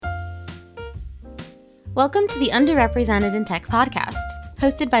Welcome to the Underrepresented in Tech podcast,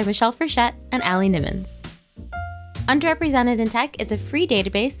 hosted by Michelle Frechette and Allie Nimmons. Underrepresented in Tech is a free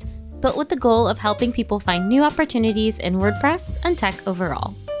database built with the goal of helping people find new opportunities in WordPress and tech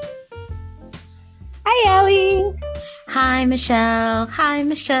overall. Hi, Allie. Hi, Michelle. Hi,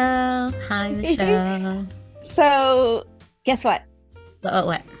 Michelle. Hi, Michelle. So, guess what?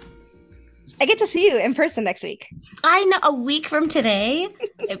 What? I get to see you in person next week. I know, a week from today,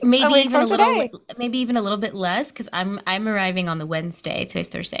 maybe even a little bit less, because I'm arriving on the Wednesday. Today's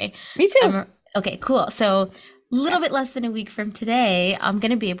Thursday. Me too. Okay, cool. So a little bit less than a week from today, I'm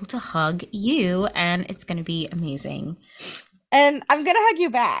gonna be able to hug you, and it's gonna be amazing. And I'm gonna hug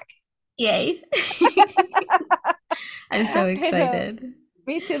you back. Yay! I'm so excited.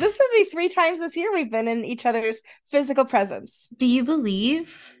 Me too. This will be 3 times this year we've been in each other's physical presence. Do you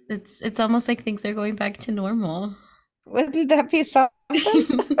believe it's almost like things are going back to normal? Wouldn't that be something?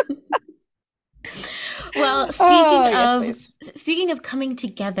 Well, speaking of coming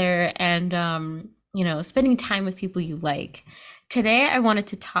together and spending time with people you like, today I wanted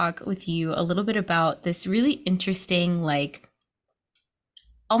to talk with you a little bit about this really interesting, like,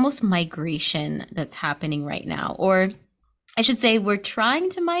 almost migration that's happening right now. Or I should say we're trying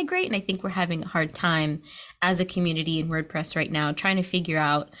to migrate, and I think we're having a hard time as a community in WordPress right now trying to figure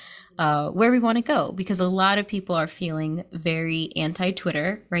out where we want to go, because a lot of people are feeling very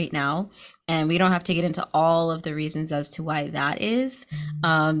anti-Twitter right now, and we don't have to get into all of the reasons as to why that is.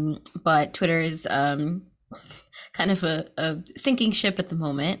 But Twitter is kind of a sinking ship at the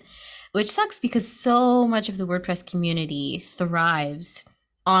moment, which sucks because so much of the WordPress community thrives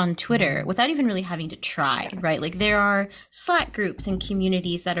on Twitter without even really having to try, right? Like, there are Slack groups and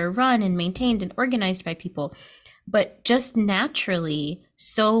communities that are run and maintained and organized by people, but just naturally,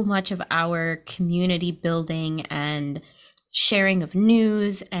 so much of our community building and sharing of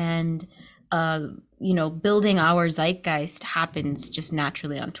news and building our zeitgeist happens just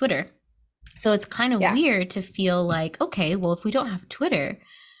naturally on Twitter. So it's kind of weird to feel like, okay, well, if we don't have Twitter,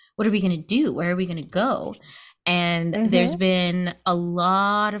 what are we going to do? Where are we going to go? And there's been a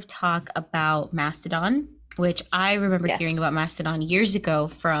lot of talk about Mastodon, which I remember hearing about Mastodon years ago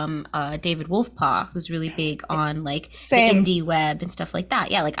from David Wolfpaw, who's really big on the indie web and stuff like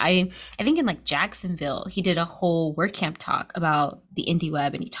that. Yeah, like I think in like Jacksonville, he did a whole WordCamp talk about the indie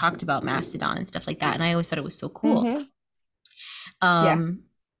web, and he talked about Mastodon and stuff like that. And I always thought it was so cool.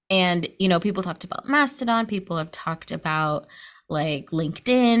 And people talked about Mastodon. People have talked about like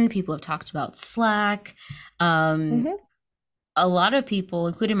LinkedIn, people have talked about Slack. A lot of people,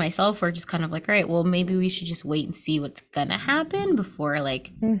 including myself, were just kind of like, all right, well, maybe we should just wait and see what's gonna happen before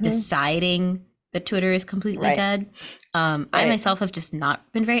deciding that Twitter is completely dead. I myself have just not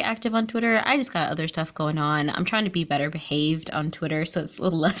been very active on Twitter. I just got other stuff going on. I'm trying to be better behaved on Twitter, so it's a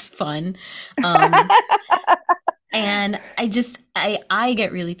little less fun. And I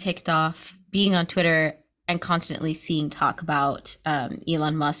get really ticked off being on Twitter and constantly seeing talk about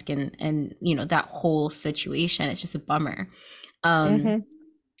Elon Musk and that whole situation. It's just a bummer. And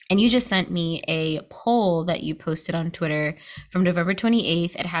you just sent me a poll that you posted on Twitter from November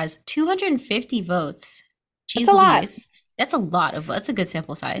 28th. It has 250 votes. That's a lot. That's a lot of votes. That's a good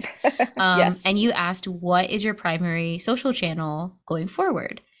sample size. And you asked, what is your primary social channel going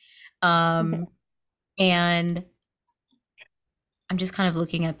forward? And I'm just kind of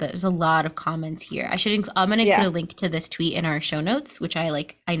looking at there's a lot of comments here. I'm going to put a link to this tweet in our show notes, which I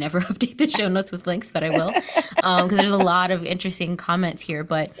never update the show notes with links, but I will, because there's a lot of interesting comments here.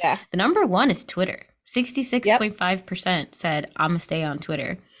 But the number one is Twitter. 66.5% said, I'm going to stay on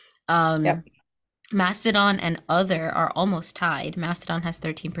Twitter. Mastodon and Other are almost tied. Mastodon has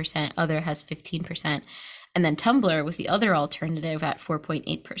 13%, Other has 15%. And then Tumblr was the other alternative at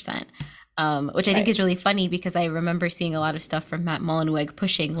 4.8%. Which I think is really funny, because I remember seeing a lot of stuff from Matt Mullenweg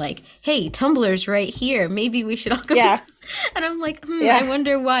pushing like, hey, Tumblr's right here. Maybe we should all go. And I'm like, I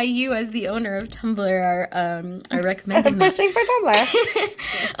wonder why you, as the owner of Tumblr, are recommending that. Pushing for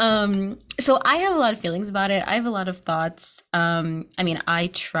Tumblr. So I have a lot of feelings about it. I have a lot of thoughts. I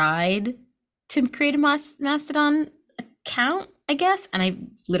tried to create a Mastodon account, I guess, and I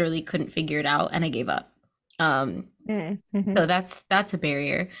literally couldn't figure it out, and I gave up. So that's a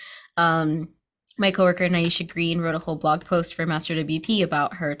barrier. My coworker Naisha Green wrote a whole blog post for Master WP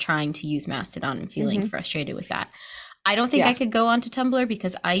about her trying to use Mastodon and feeling frustrated with that. I don't think I could go onto Tumblr,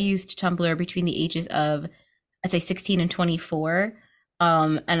 because I used Tumblr between the ages of, I'd say, 16 and 24.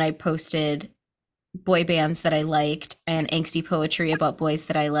 And I posted boy bands that I liked and angsty poetry about boys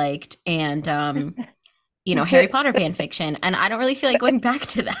that I liked, and Harry Potter fan fiction. And I don't really feel like going back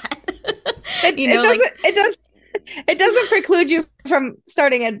to that. It does It doesn't preclude you from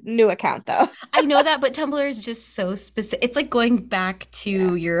starting a new account, though. I know that, but Tumblr is just so specific. It's like going back Yeah,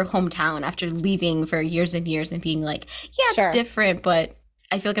 to your hometown after leaving for years and years and being like, yeah, it's sure. different, but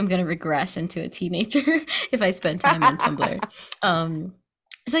I feel like I'm going to regress into a teenager if I spend time on Tumblr. Um,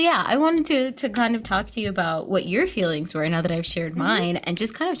 so yeah, I wanted to kind of talk to you about what your feelings were now that I've shared Mhm. mine, and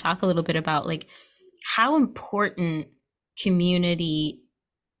just kind of talk a little bit about like how important community,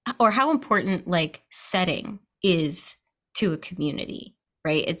 or how important like setting is to a community,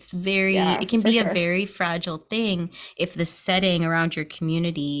 right? Yeah, it can for be a sure. very fragile thing if the setting around your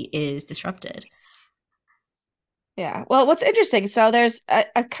community is disrupted. Yeah. Well, what's interesting, so I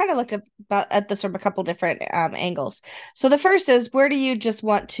kind of looked at this from a couple different angles. So the first is, where do you just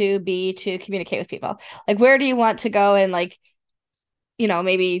want to be to communicate with people? Like, where do you want to go and like,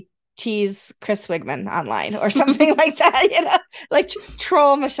 maybe tease Chris Wigman online or something like that, like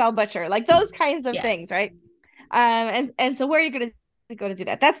troll Michelle Butcher, like those kinds of Yeah. things, right? And so where are you going to go to do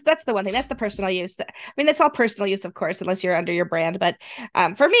that? That's the one thing. That's the personal use. I mean, it's all personal use, of course, unless you're under your brand. But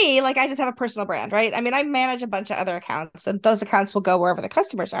for me, like I just have a personal brand, right? I mean, I manage a bunch of other accounts, and those accounts will go wherever the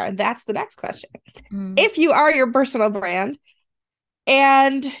customers are. And that's the next question. Mm. If you are your personal brand,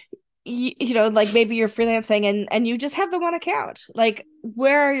 and like maybe you're freelancing and you just have the one account, like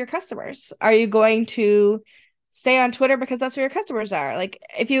where are your customers? Are you going to stay on Twitter because that's where your customers are? Like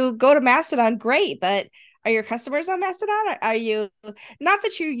if you go to Mastodon, great, but are your customers on Mastodon? Are you, not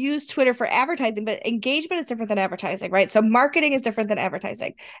that you use Twitter for advertising, but engagement is different than advertising, right? So marketing is different than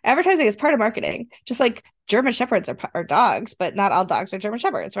advertising. Advertising is part of marketing, just like German shepherds are dogs, but not all dogs are German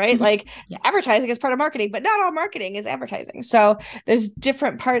shepherds, right? Like Yeah. advertising is part of marketing, but not all marketing is advertising. So there's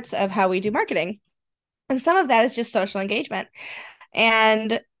different parts of how we do marketing. And some of that is just social engagement.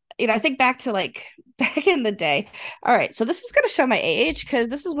 And I think back to like back in the day. All right, so this is going to show my age because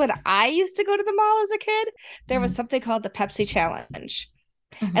this is when I used to go to the mall as a kid. There was Mm. something called the Pepsi Challenge.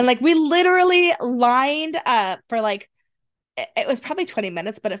 And Mhm. like we literally lined up for like it was probably 20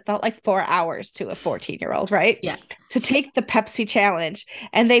 minutes, but it felt like 4 hours to a 14-year-old, right? Yeah. To take the Pepsi challenge.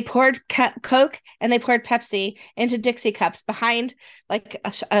 And they poured Coke and they poured Pepsi into Dixie cups behind like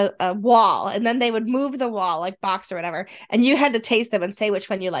a wall. And then they would move the wall, like box or whatever. And you had to taste them and say which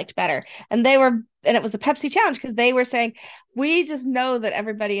one you liked better. And it was the Pepsi challenge because they were saying, we just know that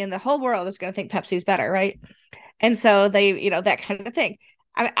everybody in the whole world is going to think Pepsi's better, right? And so they, that kind of thing.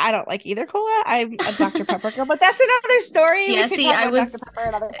 I don't like either cola. I'm a Dr. Pepper girl, but that's another story. We Yeah, could see, talk I about Dr. was Pepper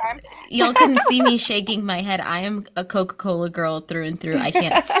another time. y'all can see me shaking my head. I am a Coca-Cola girl through and through. I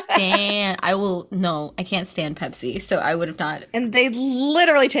can't stand, I will, no, I can't stand Pepsi. So I would have not. And they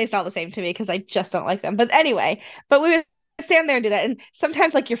literally taste all the same to me because I just don't like them. But anyway, but we would stand there and do that. And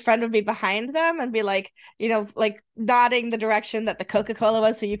sometimes like your friend would be behind them and be like, like nodding the direction that the Coca-Cola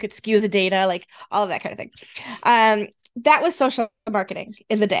was so you could skew the data, like all of that kind of thing. That was social marketing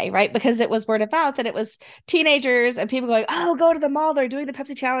in the day, right? Because it was word of mouth and it was teenagers and people going, "Oh, go to the mall. They're doing the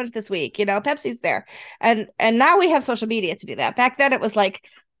Pepsi challenge this week. Pepsi's there." And now we have social media to do that. Back then it was like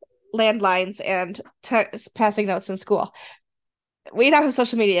landlines and passing notes in school. We now have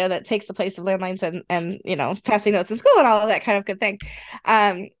social media that takes the place of landlines and passing notes in school and all of that kind of good thing.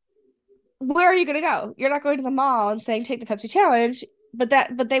 Um, where are you going to go? You're not going to the mall and saying take the Pepsi challenge, but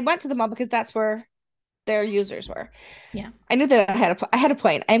they went to the mall because that's where their users were. Yeah. I knew that I had a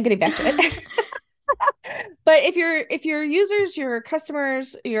point. I am getting back to it. But if your users, your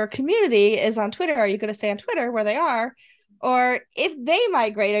customers, your community is on Twitter, are you going to stay on Twitter where they are? Or if they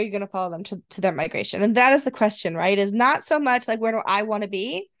migrate, are you going to follow them to their migration? And that is the question, right? Is not so much like where do I want to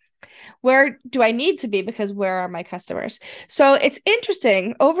be? Where do I need to be? Because where are my customers? So it's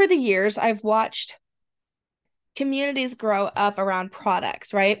interesting. Over the years, I've watched communities grow up around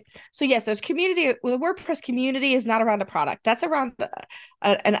products, right? So yes, there's community. Well, the WordPress community is not around a product. That's around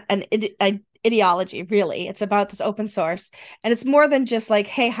an ideology, really. It's about this open source, and it's more than just like,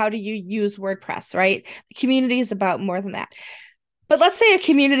 hey, how do you use WordPress, right? The community is about more than that. But let's say a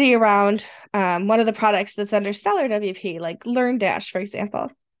community around one of the products that's under Stellar WP, like LearnDash, for example.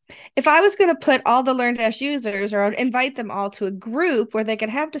 If I was going to put all the LearnDash users or invite them all to a group where they could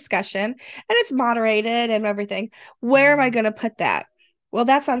have discussion and it's moderated and everything, where am I going to put that? Well,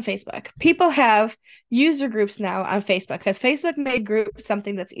 that's on Facebook. People have user groups now on Facebook because Facebook made groups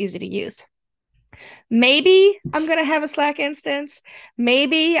something that's easy to use. Maybe I'm going to have a Slack instance.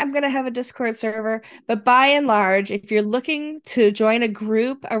 Maybe I'm going to have a Discord server. But by and large, if you're looking to join a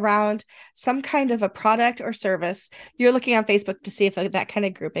group around some kind of a product or service, you're looking on Facebook to see if that kind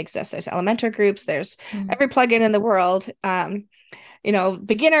of group exists. There's Elementor groups. There's Mm. every plugin in the world.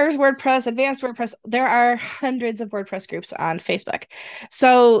 beginners WordPress, advanced WordPress. There are hundreds of WordPress groups on Facebook.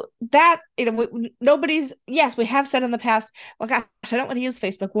 So that, nobody's, yes, we have said in the past, well, gosh, I don't want to use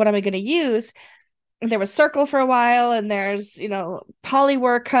Facebook. What am I going to use? There was Circle for a while, and there's,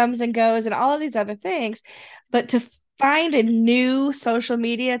 Polywork comes and goes, and all of these other things. But to find a new social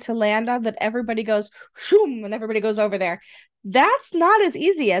media to land on that everybody goes, shoom, and everybody goes over there, that's not as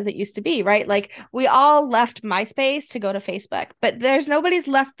easy as it used to be, right? Like we all left MySpace to go to Facebook, but there's nobody's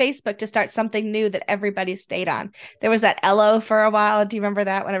left Facebook to start something new that everybody stayed on. There was that Ello for a while. Do you remember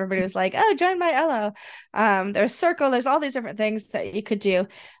that, when everybody was like, oh, join my Ello? There's Circle, there's all these different things that you could do.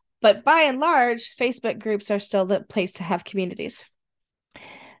 But by and large, Facebook groups are still the place to have communities.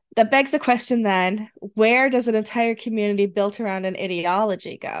 That begs the question then, where does an entire community built around an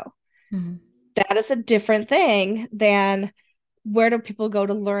ideology go? Mm-hmm. That is a different thing than where do people go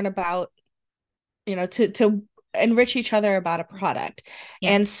to learn about, to enrich each other about a product.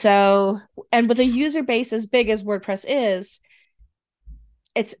 Yeah. And with a user base as big as WordPress is,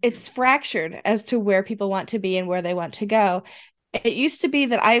 it's fractured as to where people want to be and where they want to go. It used to be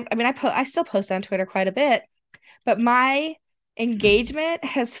that I still post on Twitter quite a bit, but my engagement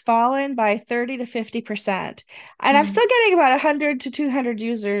has fallen by 30 to 50%. And I'm still getting about 100 to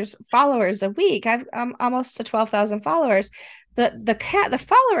 200 followers a week. I'm almost to 12,000 followers. The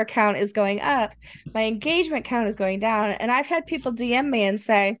follower count is going up. My engagement count is going down. And I've had people DM me and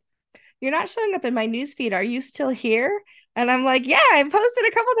say, you're not showing up in my newsfeed. Are you still here? And I'm like, yeah, I posted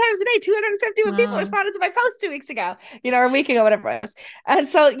a couple times a day. 251 people responded to my post 2 weeks ago, or a week ago, whatever it was. And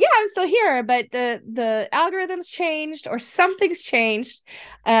so, yeah, I'm still here, but the algorithms changed, or something's changed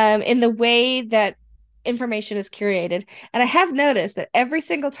in the way that information is curated. And I have noticed that every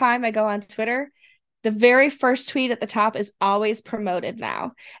single time I go on Twitter, the very first tweet at the top is always promoted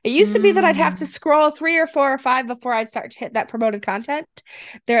now. It used to be that I'd have to scroll 3 or 4 or 5 before I'd start to hit that promoted content.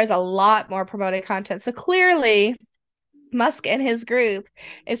 There is a lot more promoted content. So clearly, Musk and his group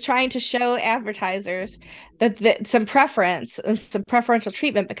is trying to show advertisers that some preference and some preferential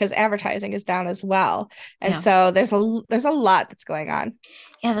treatment, because advertising is down as well. And so there's a lot that's going on.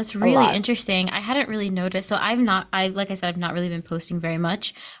 Yeah, that's really interesting. I hadn't really noticed. So like I said, I've not really been posting very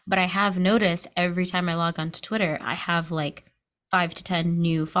much, but I have noticed every time I log onto Twitter, I have like 5 to 10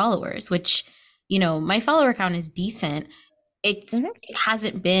 new followers, which, my follower count is decent. It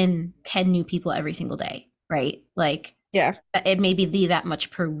hasn't been 10 new people every single day, right? Like, yeah, it maybe be that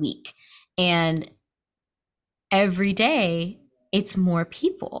much per week. And every day it's more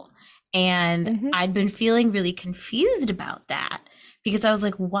people. And I'd been feeling really confused about that, because I was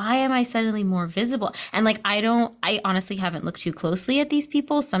like, why am I suddenly more visible? And like, I honestly haven't looked too closely at these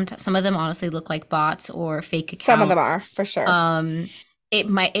people. Some of them honestly look like bots or fake accounts. Some of them are, for sure. It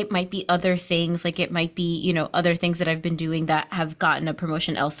might be other things, like it might be, other things that I've been doing that have gotten a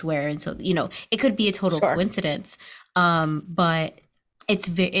promotion elsewhere. And so, it could be a total coincidence. But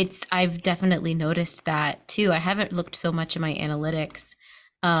I've definitely noticed that too. I haven't looked so much at my analytics,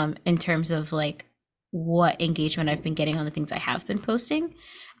 in terms of like what engagement I've been getting on the things I have been posting.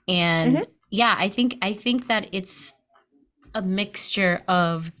 And yeah, I think that it's a mixture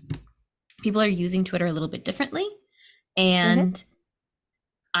of people are using Twitter a little bit differently. And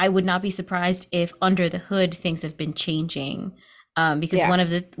I would not be surprised if under the hood things have been changing. Because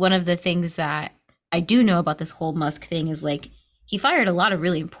one of the things that I do know about this whole Musk thing is like, he fired a lot of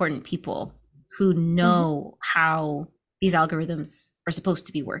really important people who know how these algorithms are supposed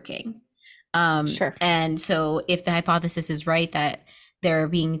to be working. Sure. And so if the hypothesis is right that there are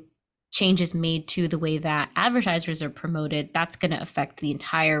being changes made to the way that advertisers are promoted, that's going to affect the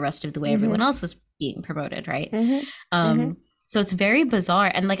entire rest of the way everyone else is being promoted, right? So it's very bizarre.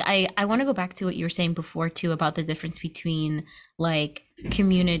 And like, I want to go back to what you were saying before too, about the difference between like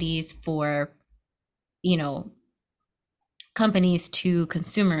communities for, companies to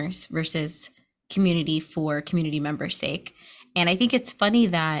consumers versus community for community members' sake. And I think it's funny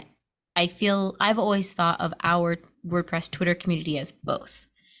that I've always thought of our WordPress Twitter community as both,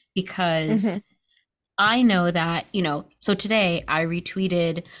 because I know that, so today I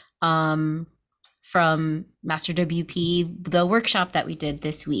retweeted from Master WP, the workshop that we did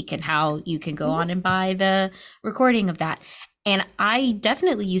this week, and how you can go on and buy the recording of that. And I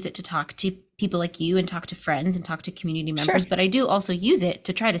definitely use it to talk to people like you and talk to friends and talk to community members, but I do also use it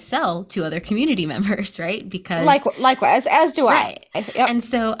to try to sell to other community members, right? Because likewise, as do I. Yep. And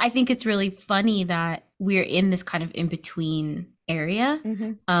so I think it's really funny that we're in this kind of in-between area.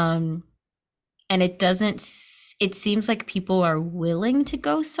 And it seems like people are willing to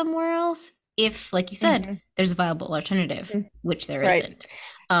go somewhere else if, like you said, there's a viable alternative, which there isn't.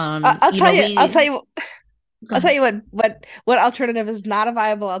 I'll tell you Go I'll tell ahead. you what alternative is not a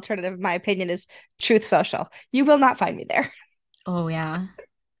viable alternative, in my opinion, is Truth Social. You will not find me there. Oh yeah.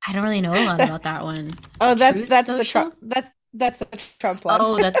 I don't really know a lot about that one. Oh, Truth that's the Trump Social? that's the Trump one.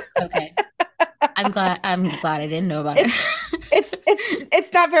 Oh, that's okay. I'm glad I didn't know about it. It's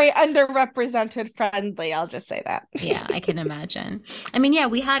it's not very underrepresented friendly, I'll just say that. Yeah, I can imagine. I mean, yeah,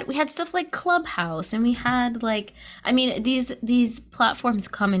 we had stuff like Clubhouse and we had like I mean, these platforms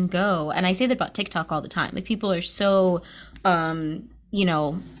come and go. And I say that about TikTok all the time. Like people are so you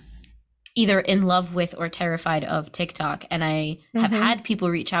know, either in love with or terrified of TikTok. And I have Mm-hmm. had people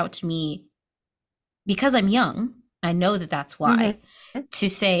reach out to me because I'm young. I know that that's why. Mm-hmm. To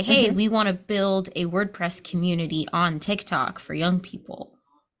say, hey, Mm-hmm. we want to build a WordPress community on TikTok for young people.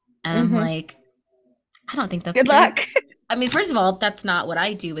 And I'm Mm-hmm. like, I don't think that's a Good very, luck. I mean, first of all, that's not what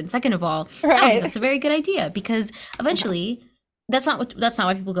I do. And second of all, I don't think Right. that's a very good idea because No, eventually that's not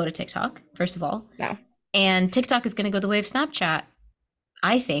why people go to TikTok, first of all. no. And TikTok is going to go the way of Snapchat,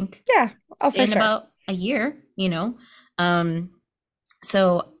 I think, Yeah. Oh, for in sure. about a year, you know? Um,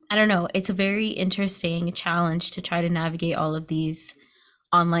 so I don't know. It's a very interesting challenge to try to navigate all of these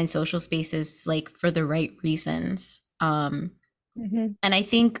online social spaces like for the right reasons. Mm-hmm. And I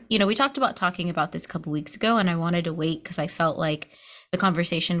think, we talked about talking about this a couple weeks ago, and I wanted to wait because I felt like the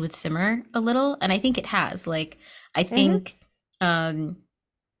conversation would simmer a little. And I think it has. Like, I Mm-hmm. think, um,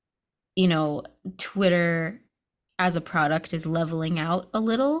 you know, Twitter as a product is leveling out a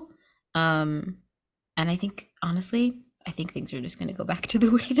little. Um, and I think, honestly, I think things are just going to go back to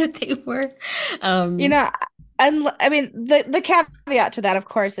the way that they were. You Um, know, and I mean the caveat to that, of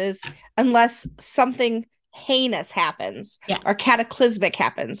course, is unless something heinous happens yeah. or cataclysmic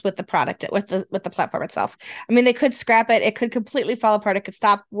happens with the product, with the platform itself. I mean, they could scrap it, it could completely fall apart, it could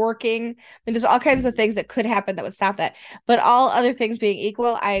stop working. I mean, there's all kinds of things that could happen that would stop that. But all other things being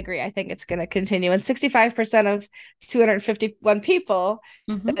equal, I agree. I think it's going to continue. And 65% of 251 people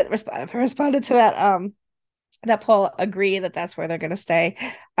Hmm. that responded to that poll agree that that's where they're going to stay.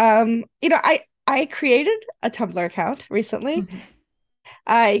 I created a Tumblr account recently. Hmm.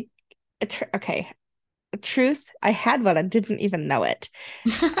 I okay, truth, I had one. I didn't even know it.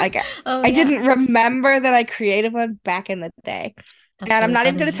 Like Oh, I yeah. didn't remember that I created one back in the day. That's And I'm really not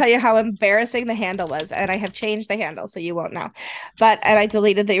even going to funny. tell you how embarrassing the handle was. And I have changed the handle, so you won't know. And I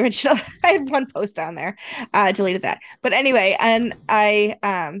deleted the original. I had one post on there. I deleted that. But anyway, and I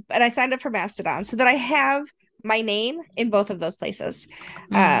signed up for Mastodon so that I have my name in both of those places.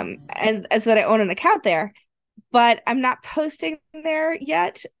 Mm. And so that I own an account there. But I'm not posting there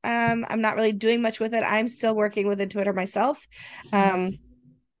yet. I'm not really doing much with it. I'm still working within Twitter myself. Um,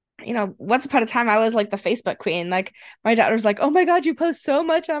 once upon a time I was like the Facebook queen. Like my daughter's like, "Oh my god, you post so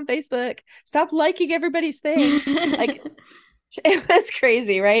much on Facebook. Stop liking everybody's things." Like it was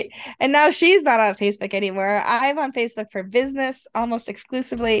crazy, right? And now she's not on Facebook anymore. I'm on Facebook for business almost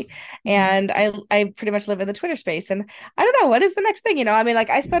exclusively, Mhm. and I pretty much live in the Twitter space. And I don't know what is the next thing. I mean, like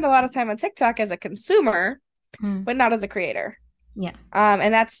I spend a lot of time on TikTok as a consumer, Mm. but not as a creator. Yeah.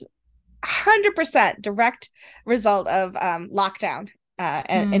 And that's 100% direct result of lockdown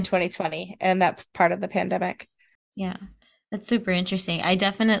in Mm. 2020 and that part of the pandemic. Yeah. That's super interesting. I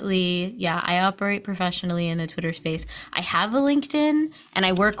definitely, yeah, I operate professionally in the Twitter space. I have a LinkedIn and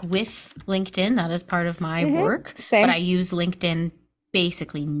I work with LinkedIn. That is part of my Mm-hmm. work, but I Same. use LinkedIn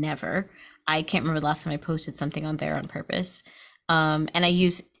basically never. I can't remember the last time I posted something on there on purpose. And I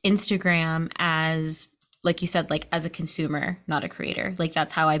use Instagram as, like you said, like as a consumer, not a creator. Like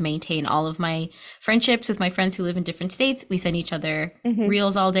that's how I maintain all of my friendships with my friends who live in different states. We send each other Mm-hmm.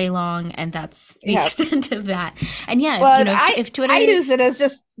 reels all day long, and that's the Yeah. extent of that. And yeah, Well, if I Twitter, use it as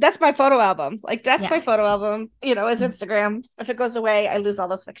just that's my photo album. Like that's yeah, my photo album. Is Instagram. If it goes away, I lose all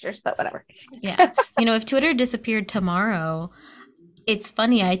those pictures. But whatever. yeah, if Twitter disappeared tomorrow, it's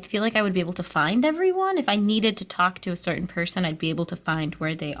funny. I feel like I would be able to find everyone. If I needed to talk to a certain person, I'd be able to find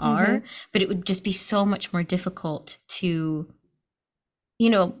where they are, Mm-hmm. but it would just be so much more difficult to, you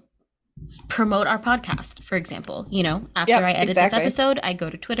know, promote our podcast, for example. After I Yep. edit this Exactly. episode, I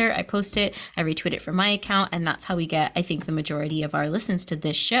go to Twitter, I post it, I retweet it from my account, and that's how we get, I think, the majority of our listens to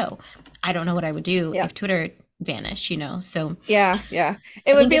this show. I don't know what I would do Yeah. if Twitter vanished. So Yeah. Yeah.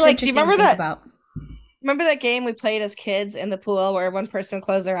 It I would think be it's like, do you interesting to think about. remember that game we played as kids in the pool where one person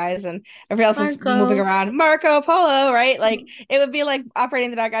closed their eyes and everybody else is moving Marco. around? Marco Polo, right? Like it would be like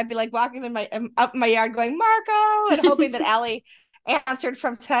operating the dog. I'd be like walking in my up my yard going Marco and hoping that Allie answered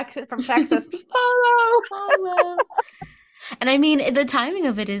from Texas Polo. Hello. And I mean, the timing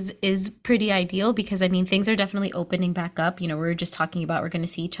of it is pretty ideal because I mean, things are definitely opening back up. We're just talking about we're going to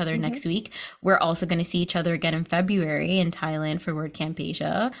see each other Mm-hmm. next week. We're also going to see each other again in February in Thailand for WordCamp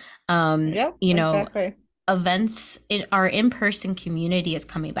Asia. Yep, You know, exactly. events in our in-person community is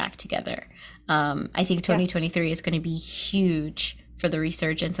coming back together. I think 2023 is going to be huge for the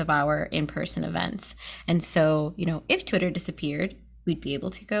resurgence of our in-person events. And so, if Twitter disappeared, we'd be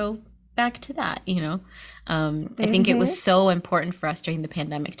able to go back to that, I think it was so important for us during the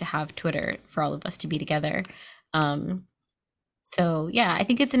pandemic to have Twitter for all of us to be together. So yeah, I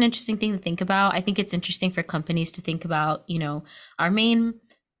think it's an interesting thing to think about. I think it's interesting for companies to think about, our main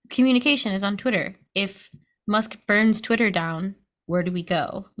communication is on Twitter. If Musk burns Twitter down, where do we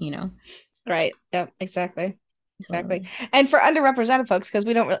go, Right. Yep, exactly. And for underrepresented folks, because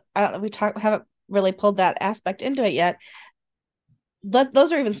haven't really pulled that aspect into it yet.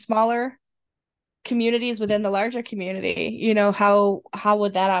 Those are even smaller communities within the larger community. How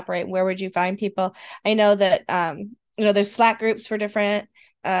would that operate? Where would you find people? I know that there's Slack groups for different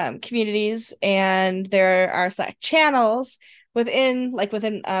communities, and there are Slack channels within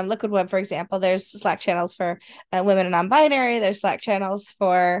Liquid Web, for example. There's Slack channels for women and non-binary. There's Slack channels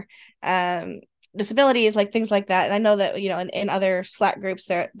for disabilities, like things like that. And I know that in other Slack groups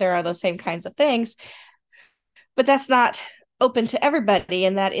there are those same kinds of things, but that's not open to everybody,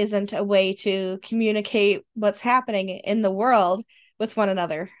 and that isn't a way to communicate what's happening in the world with one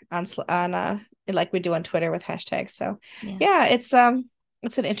another on like we do on Twitter with hashtags. So yeah, it's an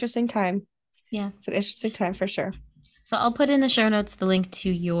interesting time. Yeah, it's an interesting time for sure. So I'll put in the show notes the link to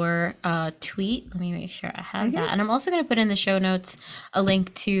your tweet. Let me make sure I have that. And I'm also going to put in the show notes a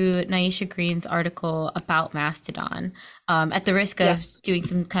link to Nyesha Green's article about Mastodon. At the risk of doing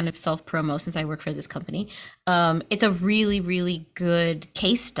some kind of self-promo, since I work for this company, it's a really, really good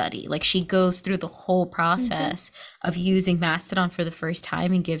case study. Like, she goes through the whole process of using Mastodon for the first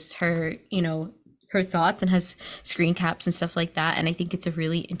time and gives her, her thoughts, and has screen caps and stuff like that. And I think it's a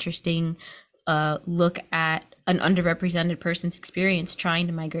really interesting look at an underrepresented person's experience trying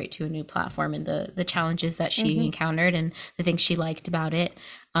to migrate to a new platform, and the challenges that she encountered and the things she liked about it.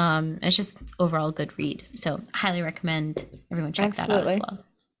 And it's just overall a good read. So I highly recommend everyone check that out as well.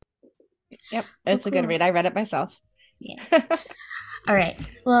 Yep, it's a good read. I read it myself. Yeah. All right.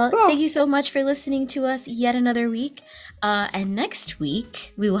 Well, thank you so much for listening to us yet another week. And next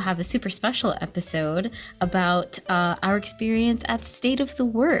week, we will have a super special episode about our experience at State of the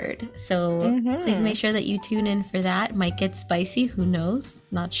Word. So please make sure that you tune in for that. Might get spicy. Who knows?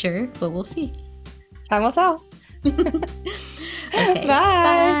 Not sure, but we'll see. Time will tell. Okay.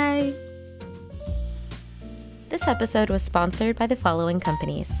 Bye. This episode was sponsored by the following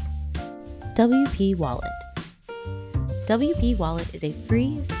companies. WP Wallet. WP Wallet is a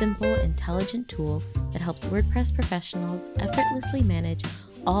free, simple, intelligent tool that helps WordPress professionals effortlessly manage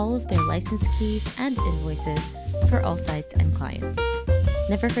all of their license keys and invoices for all sites and clients.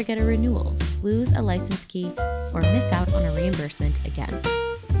 Never forget a renewal, lose a license key, or miss out on a reimbursement again.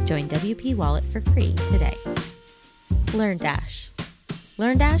 Join WP Wallet for free today. LearnDash.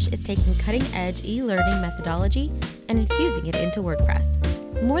 LearnDash is taking cutting-edge e-learning methodology and infusing it into WordPress.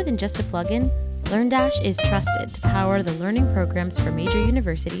 More than just a plugin, LearnDash is trusted to power the learning programs for major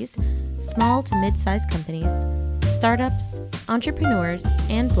universities, small to mid-sized companies, startups, entrepreneurs,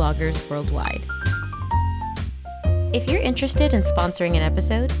 and bloggers worldwide. If you're interested in sponsoring an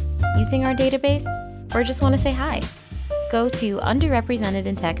episode, using our database, or just want to say hi, go to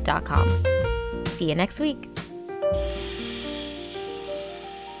underrepresentedintech.com. See you next week.